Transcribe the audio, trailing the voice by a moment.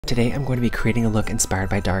Today I'm going to be creating a look inspired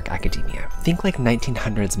by dark academia. Think like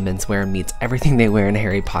 1900s menswear meets everything they wear in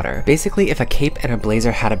Harry Potter. Basically, if a cape and a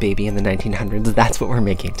blazer had a baby in the 1900s, that's what we're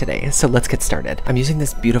making today. So let's get started. I'm using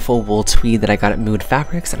this beautiful wool tweed that I got at Mood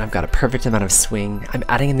Fabrics, and I've got a perfect amount of swing. I'm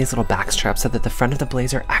adding in these little back straps so that the front of the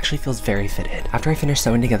blazer actually feels very fitted. After I finished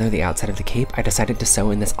sewing together the outside of the cape, I decided to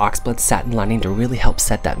sew in this oxblood satin lining to really help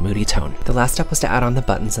set that moody tone. The last step was to add on the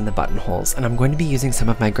buttons and the buttonholes, and I'm going to be using some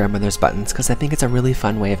of my grandmother's buttons because I think it's a really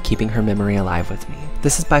fun way of keeping her memory alive with me.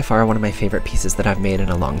 This is by far one of my favorite pieces that I've made in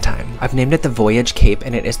a long time. I've named it the Voyage Cape,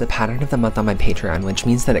 and it is the pattern of the month on my Patreon, which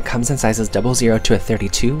means that it comes in sizes 00 to a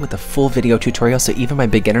 32 with a full video tutorial so even my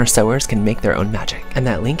beginner sewers can make their own magic. And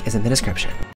that link is in the description.